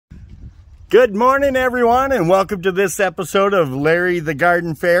Good morning, everyone, and welcome to this episode of Larry the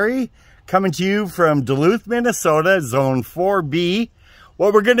Garden Fairy, coming to you from Duluth, Minnesota, Zone 4B.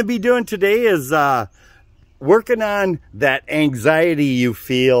 What we're going to be doing today is working on that anxiety you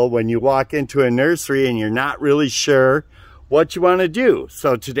feel when you walk into a nursery and you're not really sure what you want to do.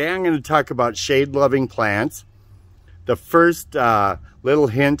 So today I'm going to talk about shade-loving plants. The first little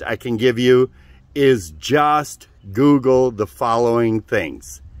hint I can give you is just Google the following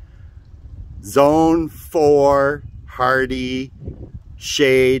things. Zone 4 hardy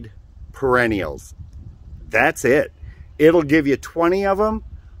shade perennials. That's it. It'll give you 20 of them.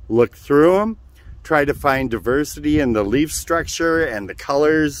 Look through them. Try to find diversity in the leaf structure and the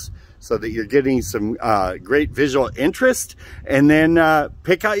colors so that you're getting some great visual interest. And then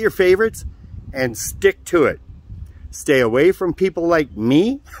pick out your favorites and stick to it. Stay away from people like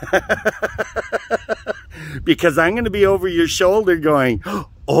me because I'm going to be over your shoulder going,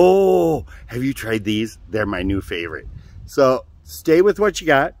 oh, have you tried these? They're my new favorite. So stay with what you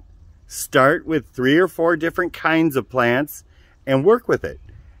got. Start with 3 or 4 different kinds of plants and work with it.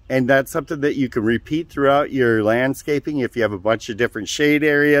 And that's something that you can repeat throughout your landscaping if you have a bunch of different shade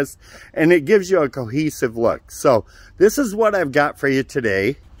areas. And it gives you a cohesive look. So this is what I've got for you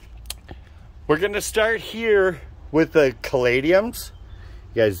today. We're going to start here with the caladiums.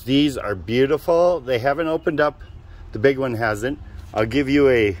 You guys, these are beautiful. They haven't opened up. The big one hasn't. I'll give you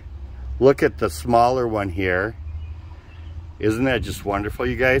a look at the smaller one here. Isn't that just wonderful,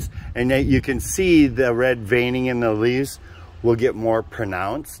 you guys? And you can see the red veining in the leaves will get more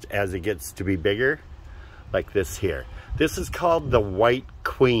pronounced as it gets to be bigger, like this here. This is called the White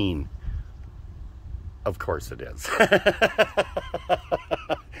Queen. Of course it is.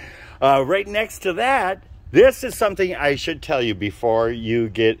 Right next to that, this is something I should tell you before you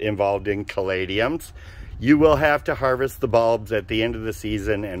get involved in caladiums. You will have to harvest the bulbs at the end of the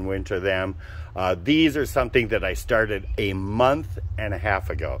season and winter them. These are something that I started a month and a half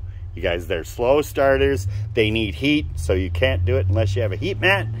ago. You guys, they're slow starters. They need heat, so you can't do it unless you have a heat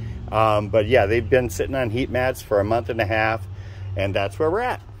mat. But yeah, they've been sitting on heat mats for a month and a half, and that's where we're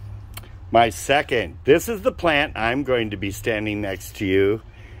at. My second, this is the plant I'm going to be standing next to you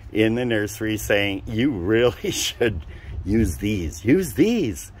in the nursery saying, you really should use these. Use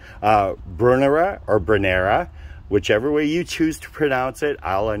these. Brunera or Brunera, whichever way you choose to pronounce it,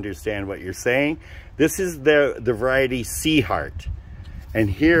 I'll understand what you're saying. This is the variety Sea Heart. And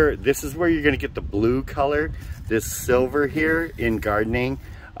here, this is where you're going to get the blue color. This silver here in gardening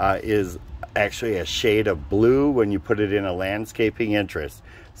is actually a shade of blue when you put it in a landscaping interest.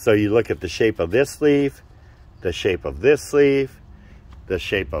 So you look at the shape of this leaf, the shape of this leaf, the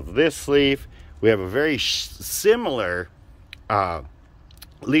shape of this leaf. We have a very similar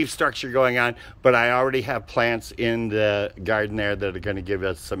leaf structure going on, but I already have plants in the garden there that are going to give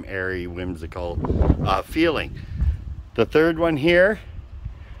us some airy, whimsical feeling. The third one here,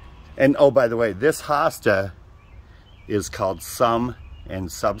 and oh, by the way, this hosta is called Sum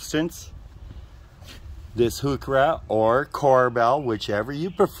and Substance. This heuchera or corbel, whichever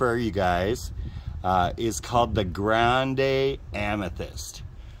you prefer, you guys, is called the Grande Amethyst.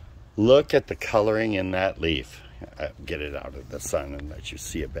 Look at the coloring in that leaf. Get it out of the sun and let you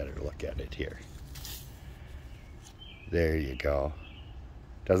see a better look at it here. There you go.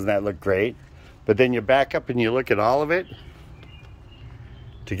 Doesn't that look great? But then you back up and you look at all of it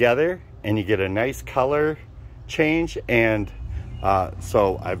together and you get a nice color change. And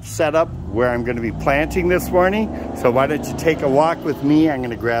so I've set up where I'm going to be planting this morning. So why don't you take a walk with me? I'm going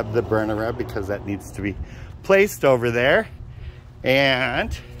to grab the Brunera because that needs to be placed over there.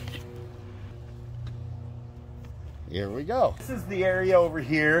 And here we go. This is the area over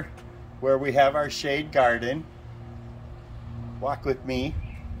here where we have our shade garden. Walk with me.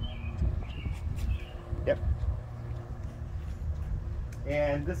 Yep.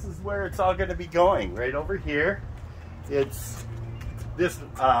 And this is where it's all going to be going, right over here. It's this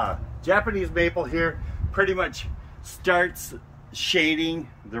Japanese maple here pretty much starts shading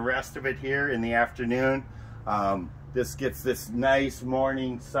the rest of it here in the afternoon. This gets this nice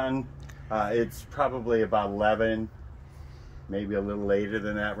morning sun. It's probably about 11, maybe a little later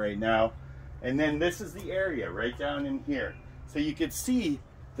than that right now. And then this is the area right down in here. So you can see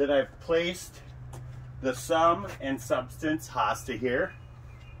that I've placed the Sum and Substance hosta here.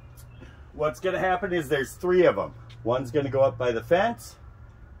 What's going to happen is there's 3 of them. One's going to go up by the fence,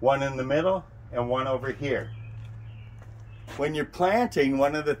 one in the middle, and one over here. When you're planting,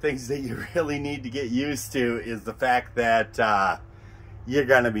 one of the things that you really need to get used to is the fact that you're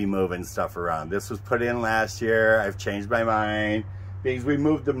going to be moving stuff around. This was put in last year. I've changed my mind. because we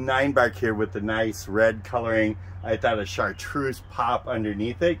moved the 9-bark here with the nice red coloring. I thought a chartreuse pop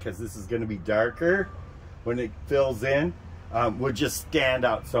underneath it, because this is going to be darker when it fills in, would just stand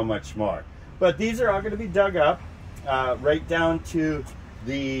out so much more. But these are all going to be dug up right down to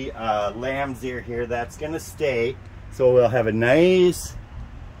the lamb's ear here. That's going to stay, so we'll have a nice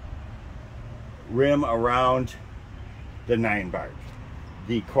rim around the 9-bark.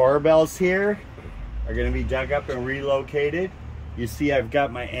 The corbels here are going to be dug up and relocated. You see I've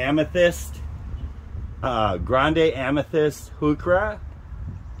got my amethyst, grande amethyst heuchera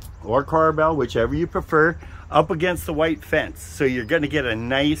or corbel, whichever you prefer, up against the white fence. So you're going to get a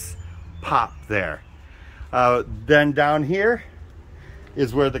nice pop there. Then down here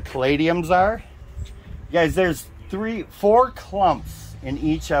is where the caladiums are. Guys, there's 4 clumps in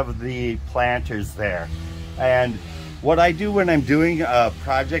each of the planters there. And what I do when I'm doing a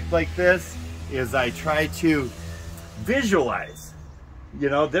project like this is I try to visualize. You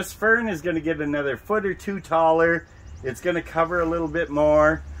know, this fern is going to get another foot or 2 taller. It's going to cover a little bit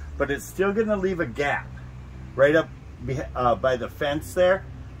more, but it's still going to leave a gap right up by the fence there.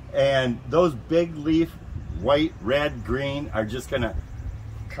 And those big leaf, white, red, green, are just going to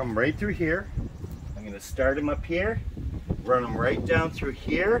come right through here. I'm going to start them up here, run them right down through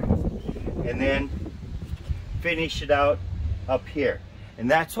here, and then finish it out up here. And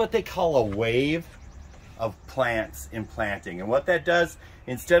that's what they call a wave of plants in planting. And what that does,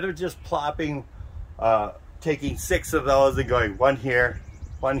 instead of just plopping, taking 6 of those and going 1 here,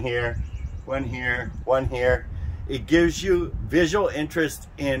 1 here, 1 here, 1 here, it gives you visual interest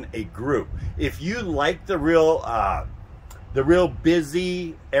in a group. If you like the real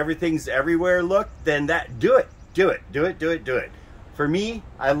busy, everything's everywhere look, then do it. For me,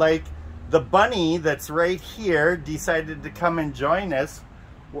 I like the bunny that's right here decided to come and join us.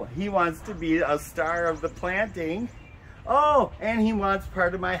 Well, he wants to be a star of the planting. Oh, and he wants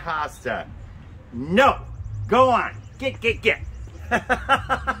part of my hosta. No, go on, get.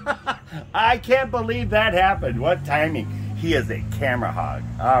 I can't believe that happened. What timing. He is a camera hog.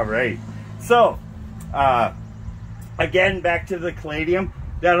 All right. So, again, back to the caladium.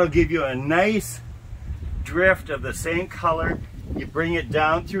 That'll give you a nice drift of the same color. You bring it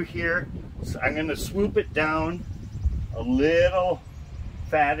down through here. So I'm going to swoop it down a little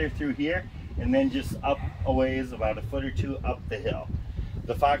fatter through here, and then just up a ways, about a foot or 2 up the hill.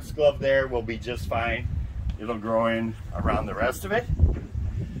 The foxglove there will be just fine. It'll grow in around the rest of it.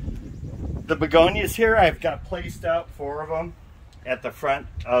 The begonias here, I've got placed out 4 of them at the front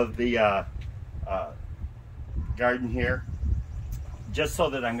of the garden here, just so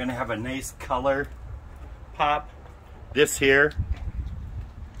that I'm going to have a nice color pop. This here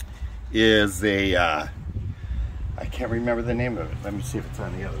is a I can't remember the name of it. Let me see if it's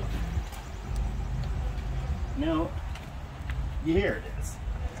on the other one. No, here it is.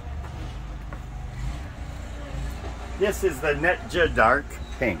 This is the Netja Dark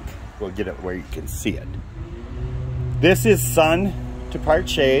Pink. We'll get it where you can see it. This is sun to part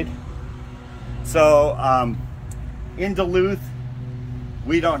shade. So in Duluth,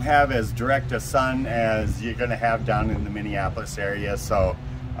 we don't have as direct a sun as you're gonna have down in the Minneapolis area. So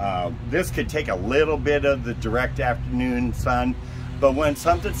this could take a little bit of the direct afternoon sun, but when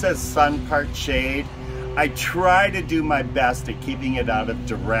something says sun part shade, I try to do my best at keeping it out of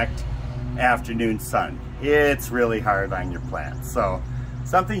direct afternoon sun. It's really hard on your plants. So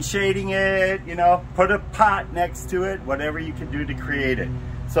something shading it, you know, put a pot next to it, whatever you can do to create it.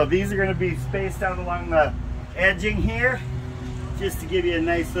 So these are going to be spaced out along the edging here, just to give you a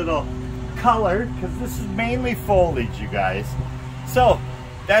nice little color, because this is mainly foliage, you guys. So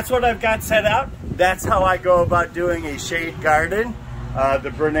that's what I've got set out. That's how I go about doing a shade garden.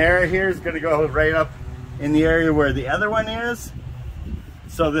 The Brunera here is going to go right up in the area where the other one is,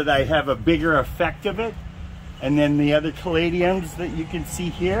 so that I have a bigger effect of it. And then the other caladiums that you can see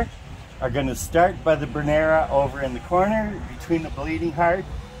here are going to start by the Brunera over in the corner between the bleeding heart,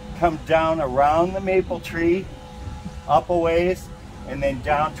 come down around the maple tree, up a ways, and then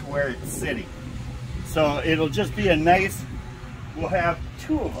down to where it's sitting. So it'll just be a nice, we'll have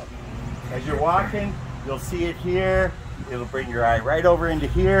 2 of them. As you're walking, you'll see it here. It'll bring your eye right over into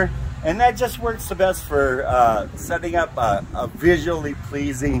here. And that just works the best for setting up a visually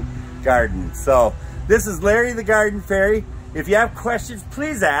pleasing garden. So this is Larry the Garden Fairy. If you have questions,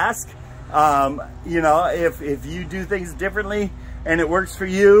 please ask. You know, if you do things differently and it works for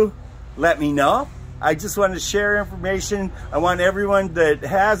you, let me know. I just want to share information. I want everyone that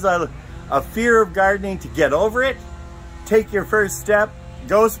has a fear of gardening to get over it. Take your first step.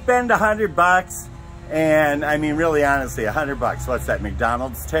 Go spend $100. And I mean, really honestly, $100. What's that,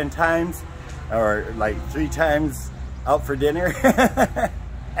 McDonald's 10 times? Or like 3 times out for dinner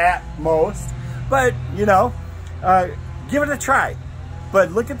at most. But, you know, give it a try.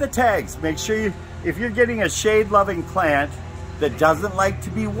 But look at the tags. Make sure if you're getting a shade-loving plant that doesn't like to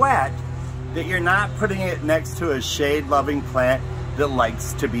be wet, that you're not putting it next to a shade-loving plant that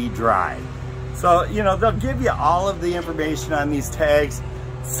likes to be dry. So, you know, they'll give you all of the information on these tags.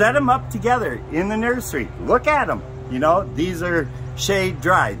 Set them up together in the nursery. Look at them. You know, these are shade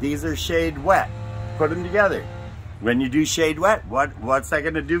dry. These are shade wet. Put them together. When you do shade wet, what's that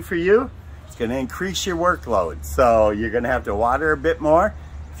going to do for you? It's going to increase your workload. So you're going to have to water a bit more.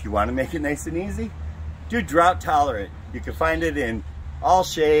 If you want to make it nice and easy, do drought tolerant. You can find it in all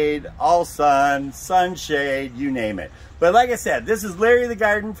shade, all sun, sunshade, you name it. But like I said, this is Larry the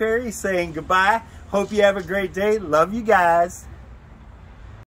Garden Fairy saying goodbye. Hope you have a great day. Love you guys.